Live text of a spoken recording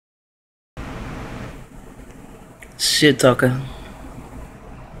Shit talker.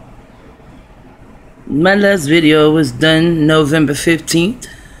 My last video was done November 15th,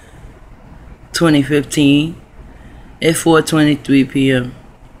 2015 at 4:23 p.m.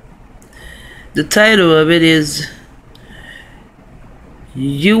 The title of it is,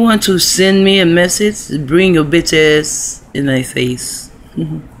 "You want to send me a message? Bring your bitch ass in my face."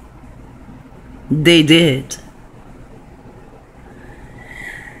 They did.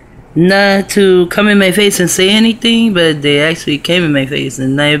 Not to come in my face and say anything, but they actually came in my face,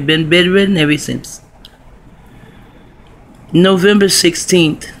 and I have been bedridden ever since. November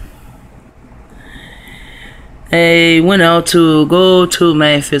 16th, I went out to go to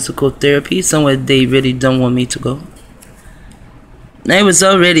my physical therapy, somewhere they really don't want me to go. I was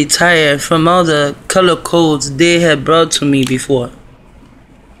already tired from all the color codes they had brought to me before.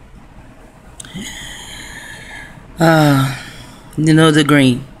 You know, the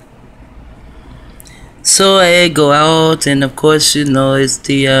green. So I go out, and of course, you know, it's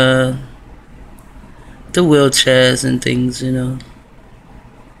the wheelchairs and things, you know.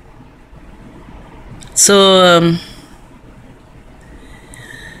 So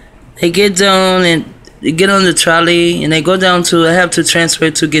I get down and get on the trolley, and I go down to, I have to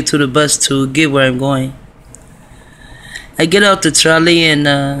transfer to get to the bus to get where I'm going. I get out the trolley,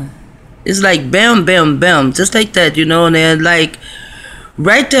 and it's like bam, bam, bam, just like that, you know, and they're like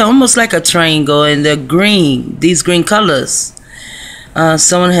right there, almost like a triangle, and they're green, these green colors.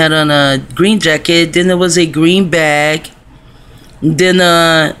 Someone had on a green jacket, then there was a green bag, then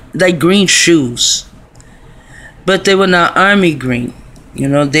like green shoes. But they were not army green, you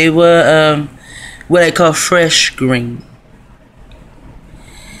know, they were what I call fresh green.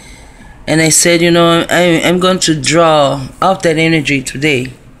 And I said, you know, I'm going to draw out that energy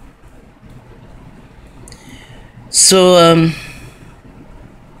today. So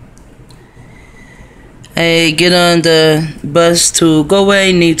I get on the bus to go where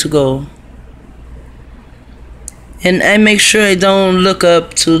I need to go, and I make sure I don't look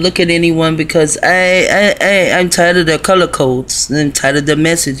up to look at anyone, because I'm tired of the color codes, and I'm tired of the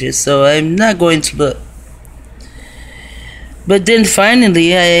messages, so I'm not going to look. But then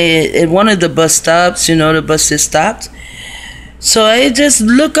finally, at one of the bus stops, you know, the bus is stopped, so I just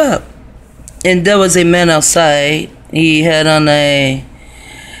look up, and there was a man outside. He had on a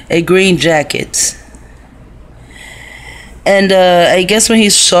green jacket. And I guess when he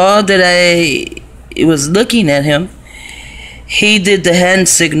saw that I was looking at him, he did the hand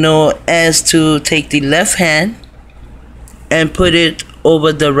signal as to take the left hand and put it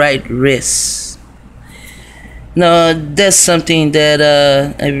over the right wrist. Now, that's something that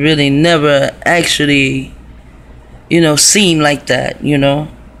I really never actually, you know, seen like that, you know.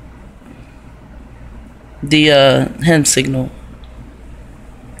 The hand signal.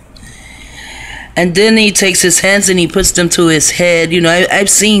 And then he takes his hands and he puts them to his head. You know, I've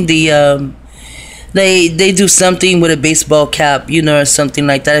seen the they do something with a baseball cap, you know, or something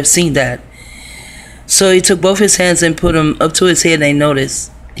like that. I've seen that. So he took both his hands and put them up to his head, and I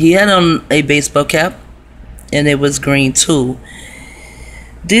noticed he had on a baseball cap, and it was green too.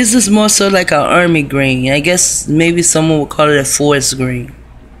 This is more so like an army green. I guess maybe someone would call it a forest green.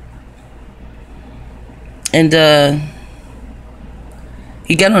 And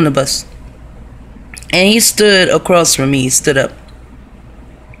he got on the bus. And he stood across from me. He stood up.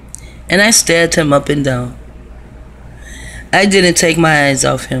 And I stared him up and down. I didn't take my eyes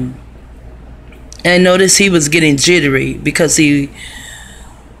off him. And I noticed he was getting jittery, because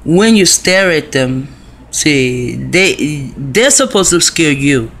when you stare at them, see, they're supposed to scare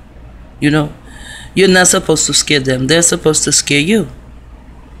you. You know? You're not supposed to scare them. They're supposed to scare you.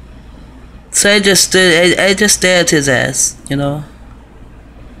 So I just stared at his ass, you know.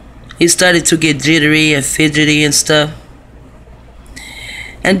 He started to get jittery and fidgety and stuff.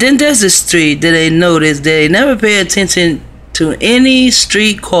 And then there's a street that I noticed that I never pay attention to any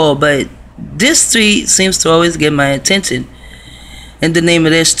street call, but this street seems to always get my attention. And the name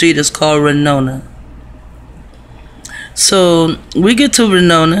of that street is called Renona. So we get to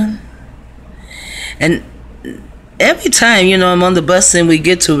Renona, and every time, you know, I'm on the bus and we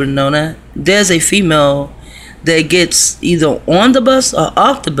get to Renona, there's a female that gets either on the bus or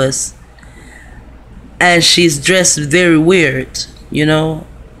off the bus, and she's dressed very weird, you know.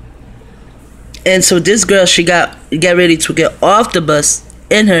 And so this girl, she got ready to get off the bus,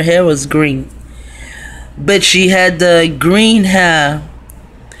 and her hair was green, but she had the green hair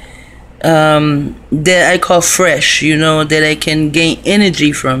that I call fresh, you know, that I can gain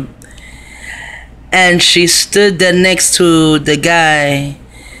energy from. And she stood there next to the guy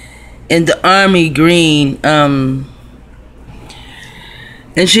in the army green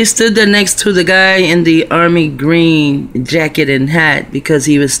And she stood there next to the guy in the army green jacket and hat because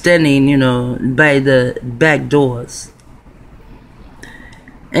he was standing, you know, by the back doors.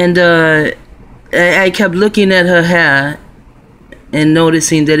 And I kept looking at her hair and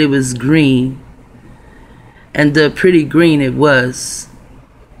noticing that it was green. And the pretty green it was.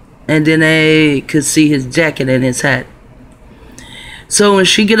 And then I could see his jacket and his hat. So when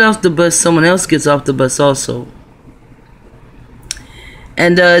she get off the bus, someone else gets off the bus also.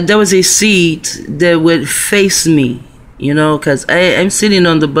 And there was a seat that would face me, you know, because I'm sitting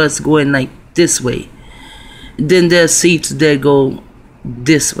on the bus going like this way. Then there are seats that go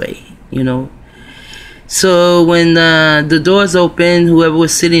this way, you know. So when the doors opened, whoever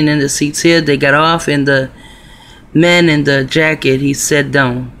was sitting in the seats here, they got off, and the man in the jacket, he sat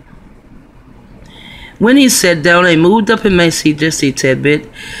down. When he sat down, I moved up in my seat just a tad bit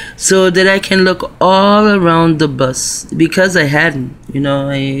so that I can look all around the bus, because I hadn't, you know,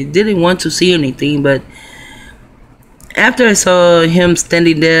 I didn't want to see anything. But after I saw him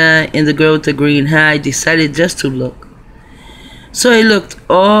standing there and the girl with the green hair, I decided just to look. So I looked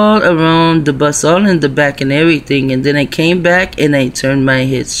all around the bus, all in the back and everything, and then I came back and I turned my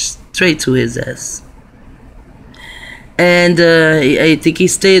head straight to his ass. And I think he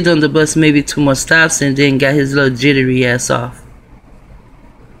stayed on the bus maybe 2 more stops and then got his little jittery ass off.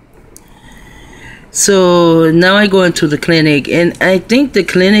 So now I go into the clinic, and I think the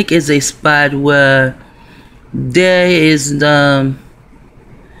clinic is a spot where there is, you know,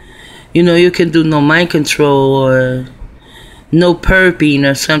 you can do no mind control or no perping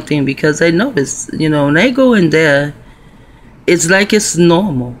or something, because I noticed, you know, when I go in there, it's like it's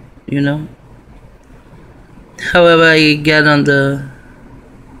normal, you know. However, I get on the,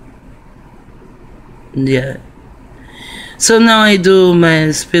 yeah. So now I do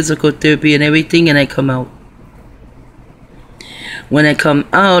my physical therapy and everything, and I come out. When I come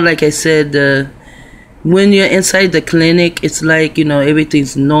out, like I said, when you're inside the clinic, it's like, you know,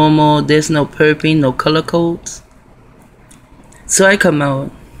 everything's normal. There's no perping, no color codes. So I come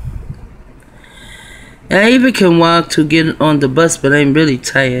out. I even can walk to get on the bus, but I'm really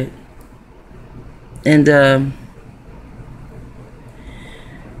tired. And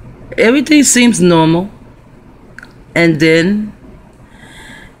everything seems normal. And then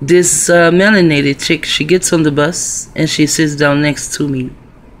this melanated chick, she gets on the bus and she sits down next to me,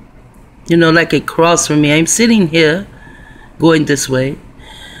 you know, like across from me. I'm sitting here going this way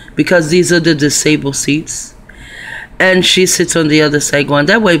because these are the disabled seats, and she sits on the other side going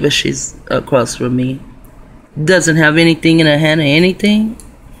that way, but she's across from me. Doesn't have anything in her hand or anything.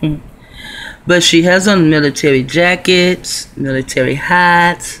 But she has on military jackets, military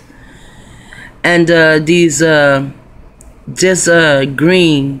hats, and these just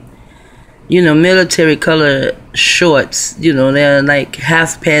green, you know, military color shorts. You know, they're like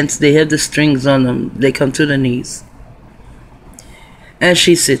half pants. They have the strings on them. They come to the knees. And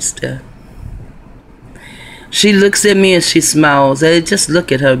she sits there. She looks at me and she smiles. I just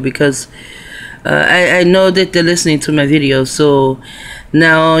look at her because I know that they're listening to my video, so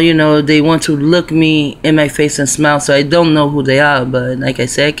now, you know, they want to look me in my face and smile, so I don't know who they are, but like I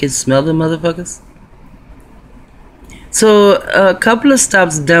said, I can smell the motherfuckers. So a couple of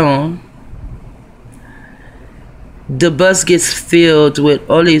stops down, the bus gets filled with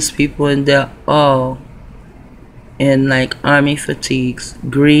all these people, and they're all in like army fatigues,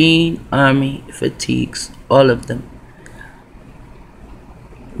 green army fatigues, all of them.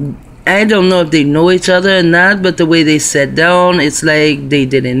 I don't know if they know each other or not, but the way they sat down, it's like they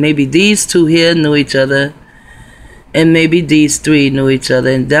didn't. Maybe these two here knew each other, and maybe these three knew each other,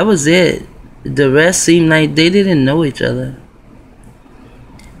 and that was it. The rest seemed like they didn't know each other.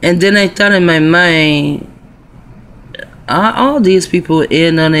 And then I thought in my mind, are all these people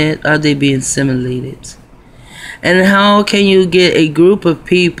in on it? Are they being simulated? And how can you get a group of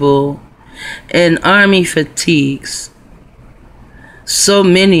people in army fatigues, so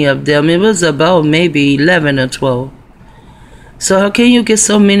many of them? It was about maybe 11 or 12. So how can you get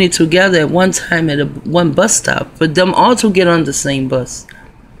so many together at one time at one bus stop for them all to get on the same bus?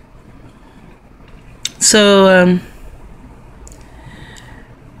 So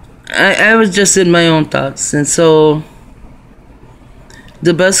I was just in my own thoughts. And so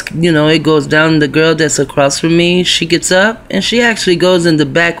the bus, you know, it goes down. The girl that's across from me, she gets up and she actually goes in the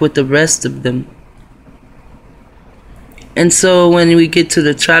back with the rest of them. And so when we get to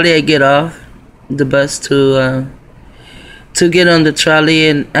the trolley, I get off the bus to get on the trolley,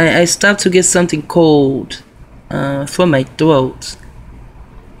 and I stopped to get something cold for my throat.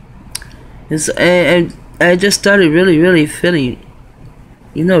 I just started really feeling,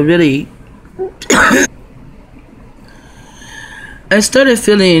 you know, really I started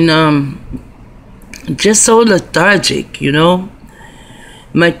feeling just so lethargic, you know.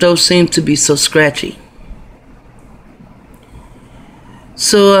 My throat seemed to be so scratchy.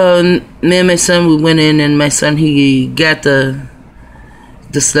 So me and my son, we went in, and my son, he got the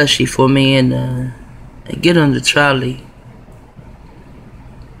slushy for me, and I get on the trolley.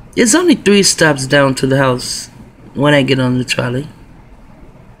 It's only 3 stops down to the house when I get on the trolley.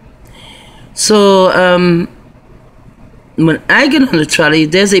 So when I get on the trolley,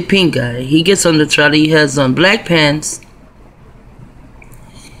 there's a pink guy. He gets on the trolley. He has on black pants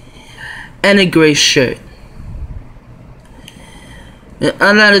and a gray shirt.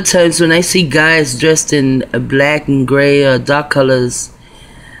 A lot of times when I see guys dressed in black and gray or dark colors,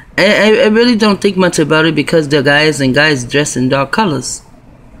 I really don't think much about it because they're guys, and guys dressed in dark colors.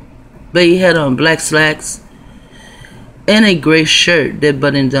 But he had on black slacks and a gray shirt that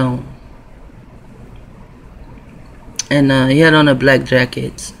buttoned down. And he had on a black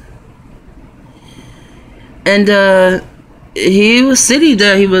jacket. And he was sitting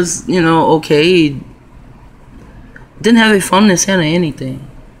there. He was, you know, okay. He didn't have a phone in his hand or anything.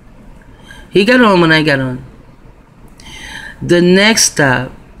 He got on when I got on. The next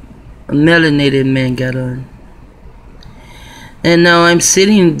stop, a melanated man got on. And now I'm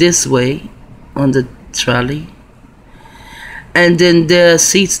sitting this way on the trolley. And then there are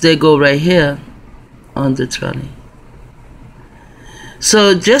seats that go right here on the trolley.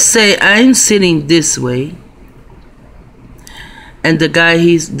 So just say I'm sitting this way, and the guy,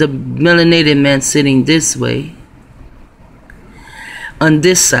 he's the melanated man, sitting this way. On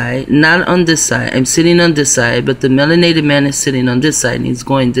this side, not on this side. I'm sitting on this side, but the melanated man is sitting on this side, and he's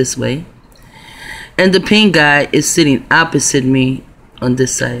going this way. And the pink guy is sitting opposite me on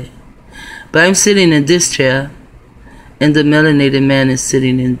this side. But I'm sitting in this chair, and the melanated man is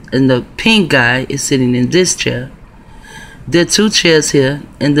sitting in, and the pink guy is sitting in this chair. There are 2 chairs here,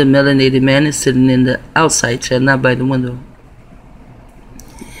 and the melanated man is sitting in the outside chair, not by the window.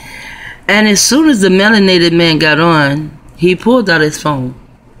 And as soon as the melanated man got on, he pulled out his phone.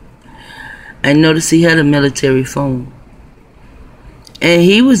 I noticed he had a military phone. And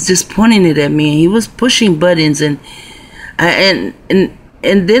he was just pointing it at me, and he was pushing buttons, and then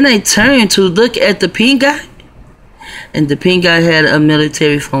I turned to look at the pink guy, and the pink guy had a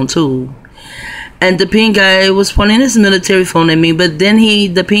military phone too. And the pink guy was pointing his military phone at me, but then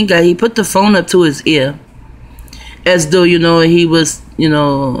the pink guy, he put the phone up to his ear, as though, you know, he was, you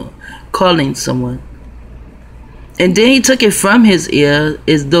know, calling someone. And then he took it from his ear,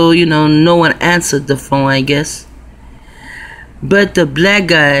 as though, you know, no one answered the phone, I guess. But the black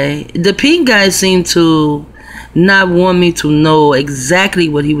guy, the pink guy, seemed to not want me to know exactly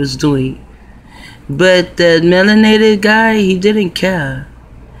what he was doing. But the melanated guy, he didn't care.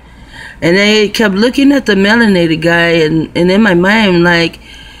 And I kept looking at the melanated guy, and in my mind, like,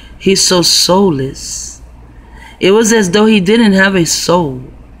 he's so soulless. It was as though he didn't have a soul.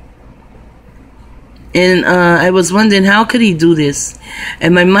 And I was wondering, how could he do this?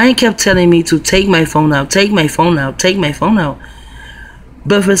 And my mind kept telling me to take my phone out, take my phone out, take my phone out.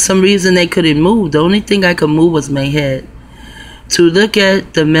 But for some reason, I couldn't move. The only thing I could move was my head, to look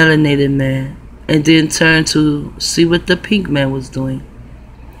at the melanated man, and then turn to see what the pink man was doing.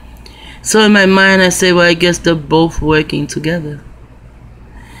 So in my mind, I said, well, I guess they're both working together.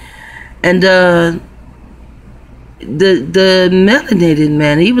 And the melanated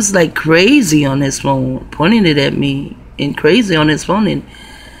man, he was like crazy on his phone, pointing it at me, and crazy on his phone, and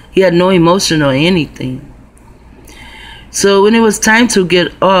he had no emotion or anything. So when it was time to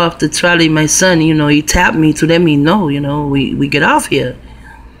get off the trolley, my son, you know, he tapped me to let me know, you know, we get off here.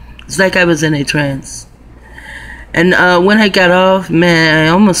 It's like I was in a trance. And when I got off, man, I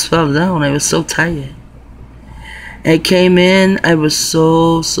almost fell down. I was so tired. I came in, I was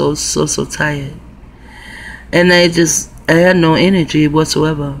so tired. And I had no energy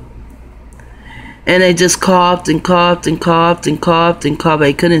whatsoever. And I just coughed and coughed and coughed and coughed and coughed.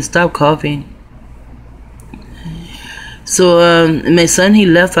 I couldn't stop coughing. So my son, he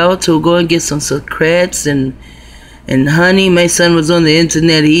left out to go and get some secrets and honey. My son was on the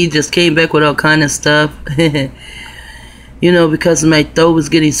internet. He just came back with all kind of stuff. You know, because my throat was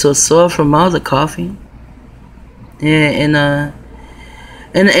getting so sore from all the coughing. Yeah,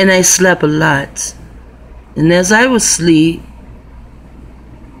 and I slept a lot. And as I was asleep,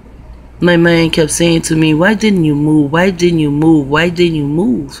 my mind kept saying to me, why didn't you move? Why didn't you move? Why didn't you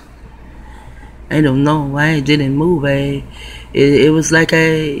move? I don't know why I didn't move. It was like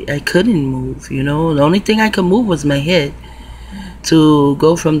I couldn't move, you know. The only thing I could move was my head, to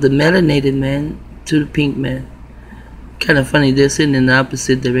go from the melanated man to the pink man. Kind of funny, they're sitting in the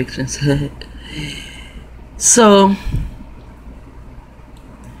opposite directions. So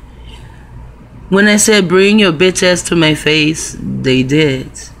When I said bring your bitch ass to my face, they did.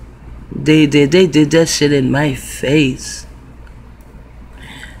 They did that shit in my face.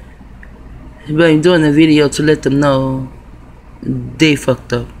 But I'm doing a video to let them know they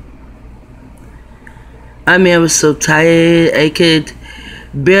fucked up. I mean, I was so tired, I could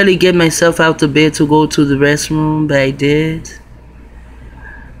barely get myself out of bed to go to the restroom, but I did.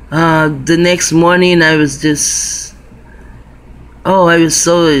 The next morning, I was just... Oh, I was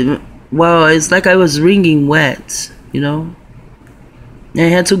so... Wow, it's like I was wringing wet, you know? I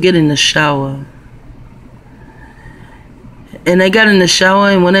had to get in the shower. And I got in the shower,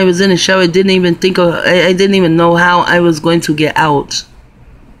 and when I was in the shower, I didn't even think of... I didn't even know how I was going to get out.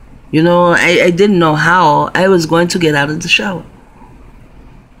 You know, I didn't know how I was going to get out of the shower.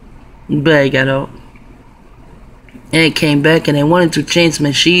 But I got out. And I came back, and I wanted to change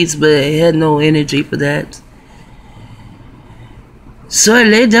my sheets, but I had no energy for that. So I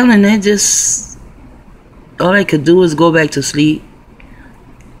laid down, and I just... All I could do was go back to sleep.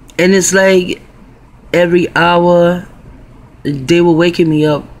 And it's like every hour they were waking me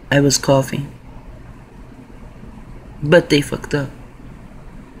up, I was coughing. But they fucked up.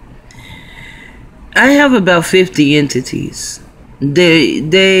 I have about 50 entities.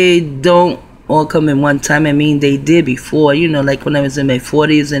 They don't all come in one time. I mean, they did before, you know, like when I was in my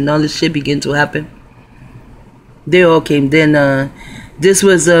 40s and all this shit began to happen. They all came. Then this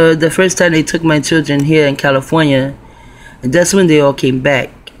was the first time they took my children here in California. And that's when they all came back.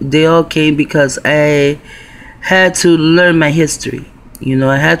 They all came because I had to learn my history. You know,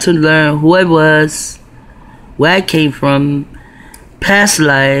 I had to learn who I was, where I came from, past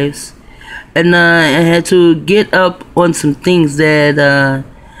lives. And I had to get up on some things that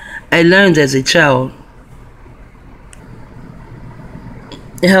I learned as a child.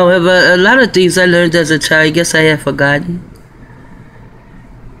 However, a lot of things I learned as a child, I guess I have forgotten.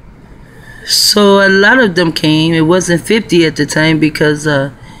 So a lot of them came. It wasn't 50 at the time because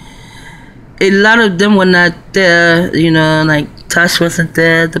a lot of them were not there. You know, like Tosh wasn't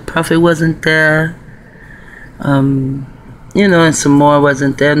there, the Prophet wasn't there. You know, and some more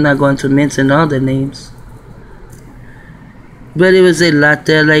wasn't there. I'm not going to mention all their names. But it was a lot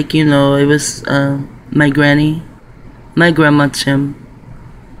there. Like, you know, it was my granny, my grandma Chim.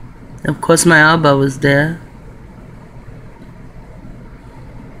 Of course, my Abba was there.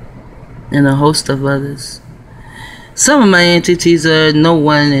 And a host of others. Some of my entities are no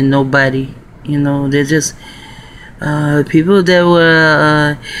one and nobody. You know, they're just people that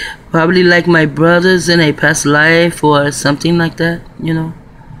were... probably like my brothers in a past life or something like that, you know.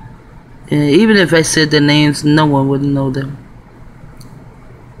 Even if I said their names, no one would know them.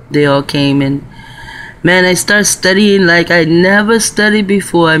 They all came and, man, I started studying like I never studied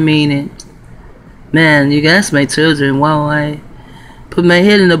before. I mean it. Man, you guys, my children, wow, I put my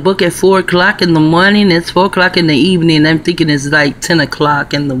head in the book at 4 o'clock in the morning. It's 4 o'clock in the evening. I'm thinking it's like 10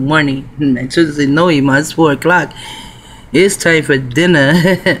 o'clock in the morning. My children say, no, Ima, it's 4 o'clock. It's time for dinner.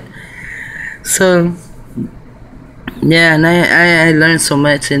 So, yeah, and I learned so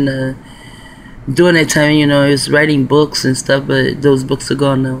much in during that time, you know, I was writing books and stuff, but those books are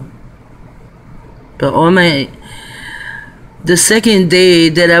gone now. But on the second day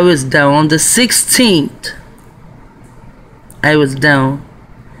that I was down, the 16th, I was down.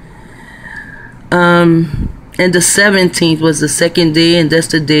 And the 17th was the second day, and that's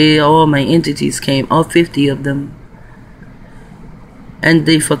the day all my entities came, all 50 of them. And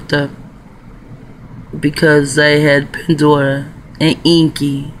they fucked up. Because I had Pandora and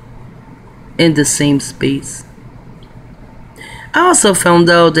ENKI in the same space. I also found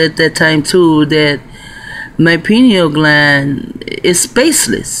out at that time too that my pineal gland is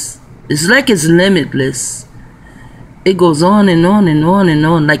spaceless. It's like it's limitless. It goes on and on and on and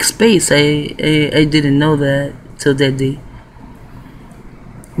on like space. I didn't know that till that day.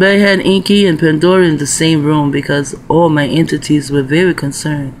 But I had ENKI and Pandora in the same room because all my entities were very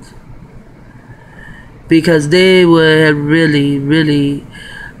concerned. Because they were really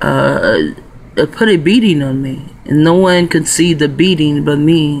put a beating on me. And no one could see the beating but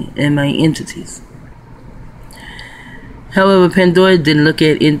me and my entities. However, Pandora didn't look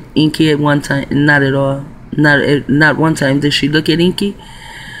at ENKI at one time. Not at all. Not one time did she look at ENKI.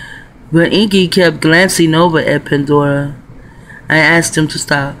 But ENKI kept glancing over at Pandora. I asked him to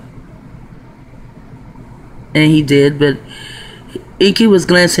stop. And he did, but ENKI was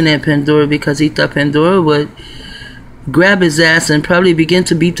glancing at Pandora because he thought Pandora would grab his ass and probably begin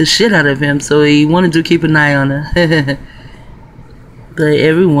to beat the shit out of him. So he wanted to keep an eye on her. But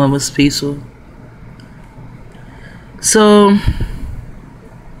everyone was peaceful. So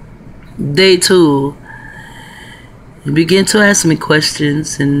day 2, he began to ask me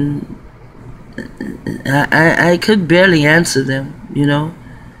questions, and I could barely answer them, you know.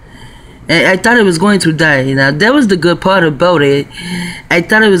 I thought I was going to die. Now, that was the good part about it. I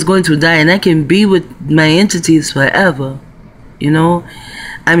thought I was going to die, and I can be with my entities forever, you know.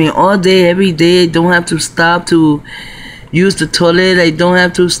 I mean, all day, every day. I don't have to stop to use the toilet. I don't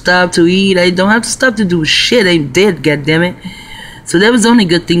have to stop to eat. I don't have to stop to do shit. I'm dead, goddammit. So that was the only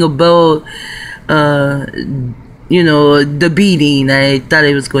good thing about, you know, the beating. I thought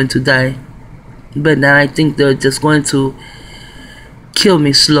I was going to die. But now I think they're just going to kill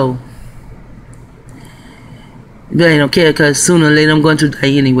me slow. But I don't care, because sooner or later I'm going to die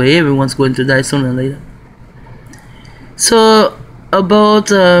anyway. Everyone's going to die sooner or later. So about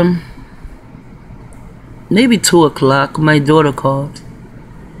maybe 2 o'clock, my daughter called.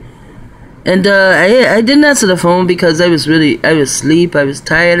 And I didn't answer the phone because I was asleep. I was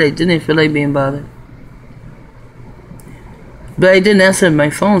tired. I didn't feel like being bothered. But I didn't answer my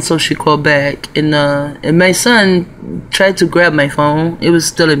phone, so she called back. And my son tried to grab my phone. It was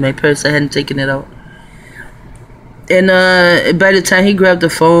still in my purse. I hadn't taken it out. And by the time he grabbed the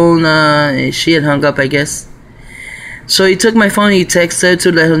phone, she had hung up, I guess. So he took my phone, he texted her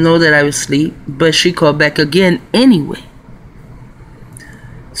to let her know that I was asleep. But she called back again anyway.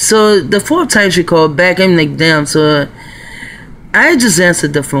 So the 4th time she called back, I'm like, damn. So I just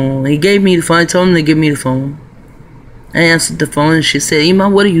answered the phone. He gave me the phone. I told him to give me the phone. I answered the phone, and she said, Ima,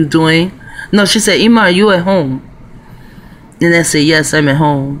 what are you doing? No, she said, Ima, are you at home? And I said, yes, I'm at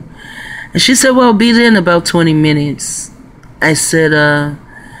home. And she said, well, I'll be there in about 20 minutes. I said,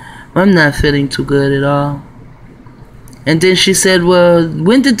 I'm not feeling too good at all. And then she said, well,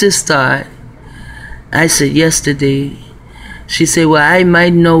 when did this start? I said, yesterday. She said, well, I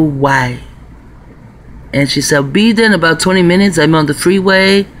might know why. And she said, I'll be there in about 20 minutes. I'm on the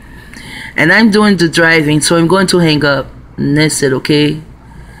freeway. And I'm doing the driving, so I'm going to hang up. And I said, okay.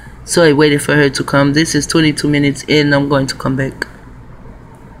 So I waited for her to come. This is 22 minutes in. I'm going to come back.